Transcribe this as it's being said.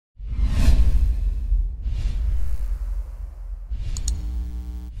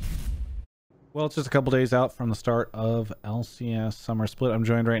Well, it's just a couple days out from the start of LCS Summer Split. I'm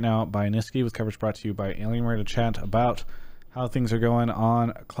joined right now by Nisqy with coverage brought to you by Alienware to chat about how things are going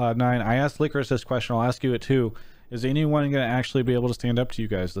on Cloud9. I asked Licorice this question. I'll ask you it too. Is anyone going to actually be able to stand up to you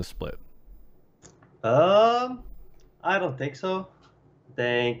guys this split? I don't think so. I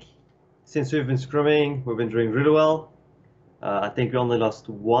think since we've been scrimming, we've been doing really well. I think we only lost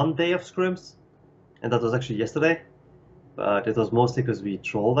one day of scrims, and that was actually yesterday. But it was mostly because we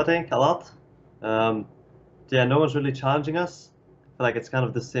trolled, I think, a lot. Um, yeah, no one's really challenging us. I feel like it's kind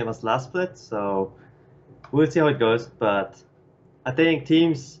of the same as last split, so we'll see how it goes. But I think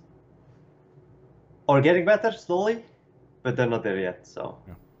teams are getting better slowly, but they're not there yet. So,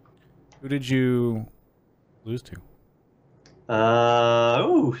 Yeah. Who did you lose to?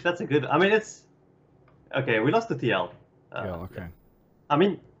 ooh, that's a good. I mean, it's okay. We lost to TL. Yeah, okay. I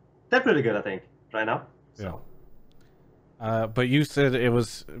mean, they're pretty good, I think, right now. Yeah. So. But you said it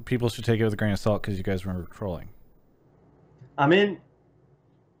was people should take it with a grain of salt because you guys were trolling. I mean,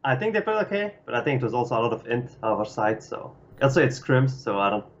 I think they played okay, but I think it was also a lot of int on our side. So also it's scrims, so I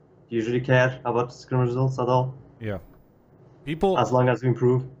don't usually care about scrim results at all. Yeah. People, as long as we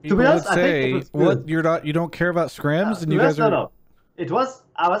improve. To be honest, I think it was good. What, you don't care about scrims, and you guys are. No. It was.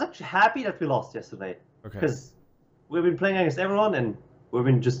 I was actually happy that we lost yesterday. Okay. Because we've been playing against everyone, and we've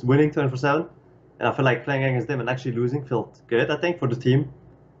been just winning 24/7. And I feel like playing against them and actually losing felt good, I think, for the team.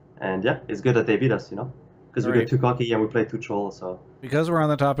 And yeah, it's good that they beat us, you know? Because we got too cocky and we played too troll, so... Because we're on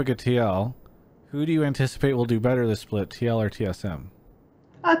the topic of TL, who do you anticipate will do better this split, TL or TSM?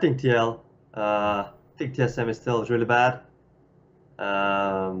 I think TL. I think TSM is still really bad.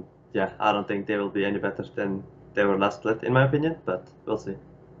 Yeah, I don't think they will be any better than they were last split, in my opinion, but we'll see.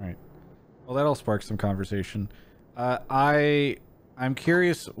 Right. Well, that'll spark some conversation. I'm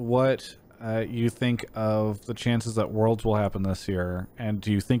curious what... you think of the chances that Worlds will happen this year, and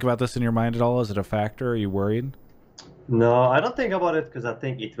do you think about this in your mind at all? Is it a factor? Are you worried? No, I don't think about it because I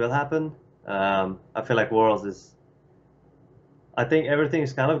think it will happen. I feel like Worlds is... I think everything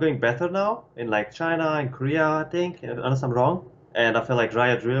is kind of going better now in like China and Korea, I think, unless I'm wrong. And I feel like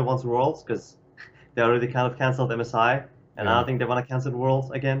Riot really wants Worlds because they already kind of canceled MSI, and I don't think they want to cancel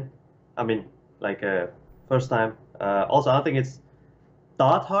Worlds again. I mean, like first time. Also, I don't think it's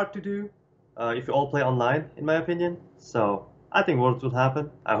that hard to do. If you all play online, in my opinion. So I think Worlds will happen.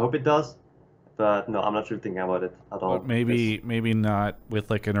 I hope it does. But no, I'm not really thinking about it at all. But maybe not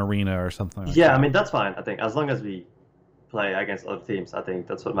with like an arena or something like that. I mean, that's fine, I think. As long as we play against other teams, I think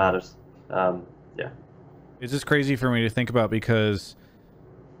that's what matters. Yeah. It's just crazy for me to think about because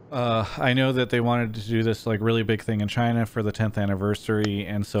I know that they wanted to do this like really big thing in China for the 10th anniversary,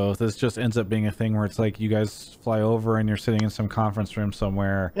 and so if this just ends up being a thing where it's like you guys fly over and you're sitting in some conference room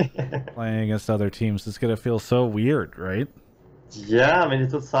somewhere playing against other teams, it's gonna feel so weird, right? Yeah, I mean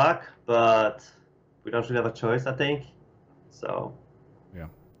it would suck, but we don't really have a choice, I think. So yeah,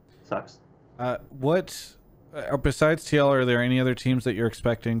 sucks. Besides TL, are there any other teams that you're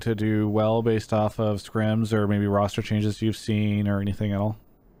expecting to do well based off of scrims or maybe roster changes you've seen or anything at all?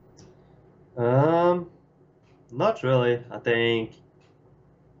 Not really. I think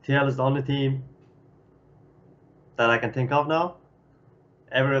TL is the only team that I can think of now.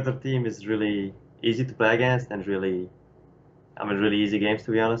 Every other team is really easy to play against and really easy games,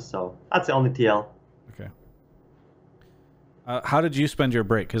 to be honest. So that's the only TL. Okay. How did you spend your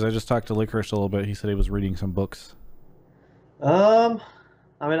break? Because I just talked to Licorice a little bit. He said he was reading some books. I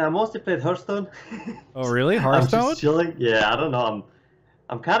mean, I mostly played Hearthstone. Oh, really? Hearthstone? I'm just chilling. Yeah, I don't know.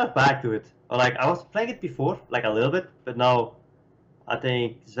 I'm kind of back to it. Or like I was playing it before, like a little bit, but now I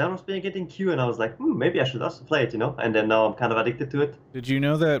think Zen was playing it in queue, and I was like, maybe I should also play it, you know? And then now I'm kind of addicted to it. Did you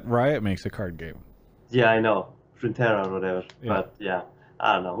know that Riot makes a card game? Yeah, I know. Frontera or whatever. Yeah. But yeah,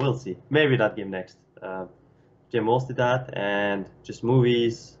 I don't know. We'll see. Maybe that game next. Yeah, mostly that, and just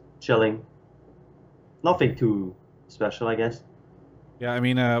movies, chilling. Nothing too special, I guess. Yeah, I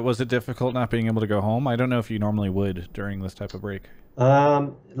mean, was it difficult not being able to go home? I don't know if you normally would during this type of break.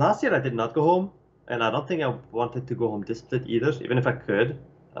 Last year I did not go home, and I don't think I wanted to go home this split either, even if I could,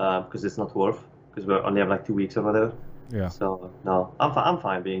 because it's not worth, because we only have like 2 weeks or whatever. Yeah. So no, I'm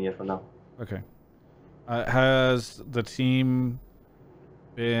fine being here for now. Okay. Has the team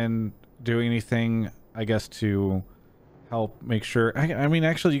been doing anything, I guess, to help make sure? I mean,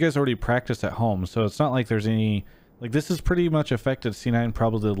 actually, you guys already practiced at home, so it's not like there's any. Like, this has pretty much affected C9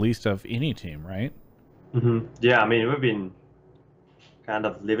 probably the least of any team, right? Yeah, I mean, we've been kind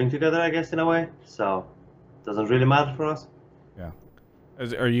of living together, I guess, in a way, so it doesn't really matter for us. Yeah.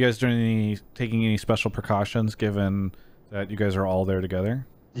 Are you guys taking any special precautions given that you guys are all there together?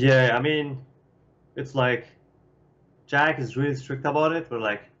 Yeah, I mean, it's like Jack is really strict about it. We're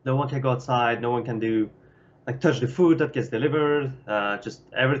like, no one can go outside, no one can do like touch the food that gets delivered. Just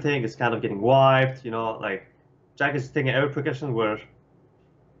everything is kind of getting wiped. Like Jack is taking every precaution where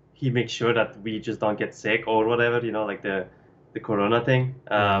he makes sure that we just don't get sick or whatever. Like the corona thing.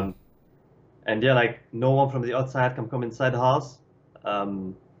 Yeah. And yeah, like no one from the outside can come inside the house.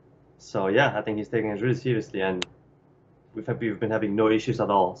 So yeah, I think he's taking it really seriously, and we've been having no issues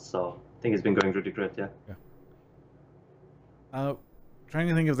at all. So I think it's been going really great. Yeah. Yeah. Trying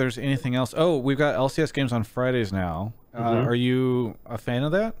to think if there's anything else. Oh, we've got LCS games on Fridays now. Are you a fan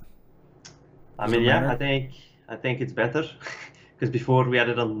of that? I Does it mean, yeah, matter? I think it's better because before we had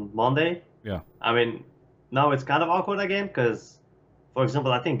it on Monday. Yeah. I mean, now it's kind of awkward again because, for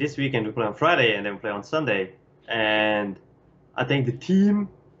example, I think this weekend we play on Friday and then we play on Sunday, and I think the team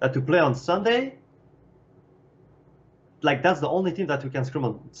that we play on Sunday, like that's the only team that we can scrim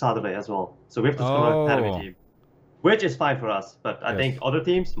on Saturday as well. So we have to scrim our academy Oh, team, which is fine for us. But I yes. think other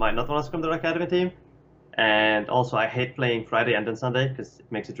teams might not want to scrim their academy team. And also, I hate playing Friday and then Sunday because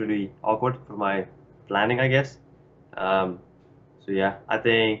it makes it really awkward for my planning, I guess. Um, so yeah, I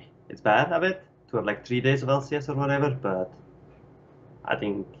think it's bad a bit to have like 3 days of LCS or whatever, but I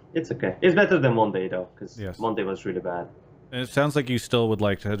think it's okay. It's better than Monday though, because Yes. Monday was really bad. And it sounds like you still would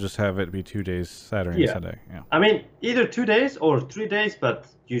like to just have it be 2 days, Saturday and Yeah. Sunday. Yeah. I mean, either 2 days or 3 days, but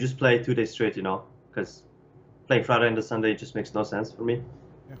you just play 2 days straight, because playing Friday and the Sunday just makes no sense for me.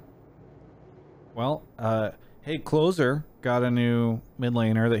 Yeah. Well, hey, Closer got a new mid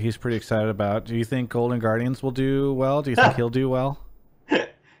laner that he's pretty excited about. Do you think Golden Guardians will do well? Do you think he'll do well?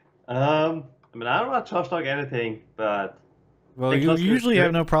 I mean, I don't want to trash talk anything, but I Well, think you Closer is usually have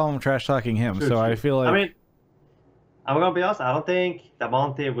good. no problem trash talking him, True, so I true. feel like I mean, I'm gonna be honest. I don't think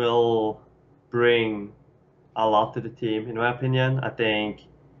Damonte will bring a lot to the team, in my opinion. I think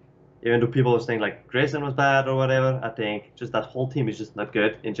even though people are saying like Grayson was bad or whatever, I think just that whole team is just not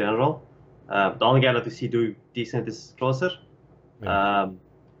good in general. The only guy that we see do decent is Closer. yeah. Um,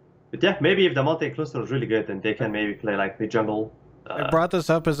 but yeah, maybe if Damonte and Closer is really good, then they I, can maybe play like the jungle. I brought this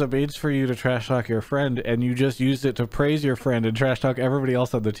up as a bait for you to trash talk your friend, and you just used it to praise your friend and trash talk everybody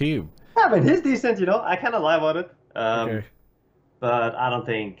else on the team. I mean, he's decent. I kind of lie about it. Okay. But I don't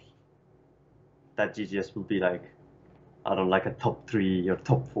think that GGS will be like, I don't know, like a top 3 or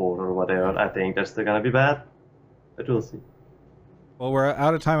top 4 or whatever. Yeah. I think they're still gonna be bad, but we'll see. Well, we're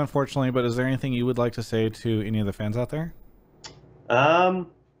out of time, unfortunately, but is there anything you would like to say to any of the fans out there? Um,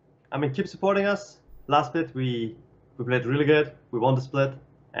 I mean, keep supporting us. Last bit we played really good. We won the split,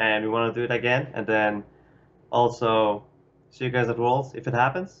 and we want to do it again. And then also see you guys at Worlds if it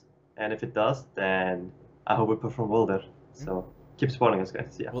happens, and if it does, then I hope we perform well there. So keep supporting us,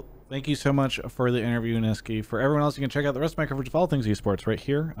 guys. Yeah. Well, thank you so much for the interview, Nisqy. For everyone else, you can check out the rest of my coverage of all things esports right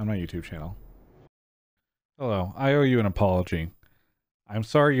here on my YouTube channel. Hello, I owe you an apology. I'm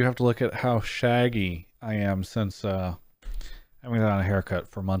sorry you have to look at how shaggy I am since I haven't gotten a haircut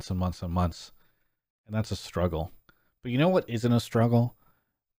for months and months and months. And that's a struggle. But you know what isn't a struggle?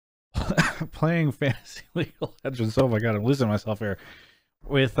 Playing Fantasy League of Legends. Oh my god, I'm losing myself here.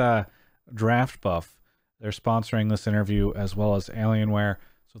 With Draft Buff. They're sponsoring this interview as well as Alienware.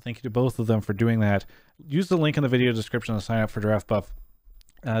 So thank you to both of them for doing that. Use the link in the video description to sign up for Draft Buff.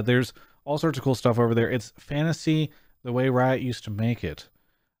 There's all sorts of cool stuff over there. It's fantasy the way Riot used to make it.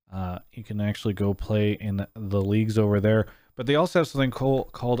 You can actually go play in the leagues over there. But they also have something cool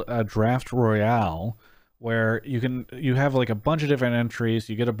called a Draft Royale, where you have like a bunch of different entries,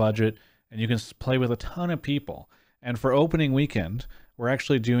 you get a budget, and you can play with a ton of people. And for opening weekend, we're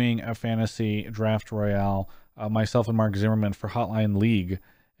actually doing a fantasy draft royale, myself and Mark Zimmerman for Hotline League,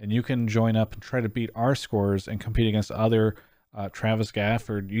 and you can join up and try to beat our scores and compete against other Travis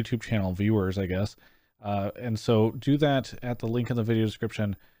Gafford YouTube channel viewers, I guess. And so do that at the link in the video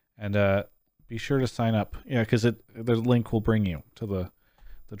description, and be sure to sign up. Yeah, because the link will bring you to the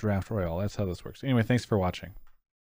draft royale. That's how this works. Anyway, thanks for watching.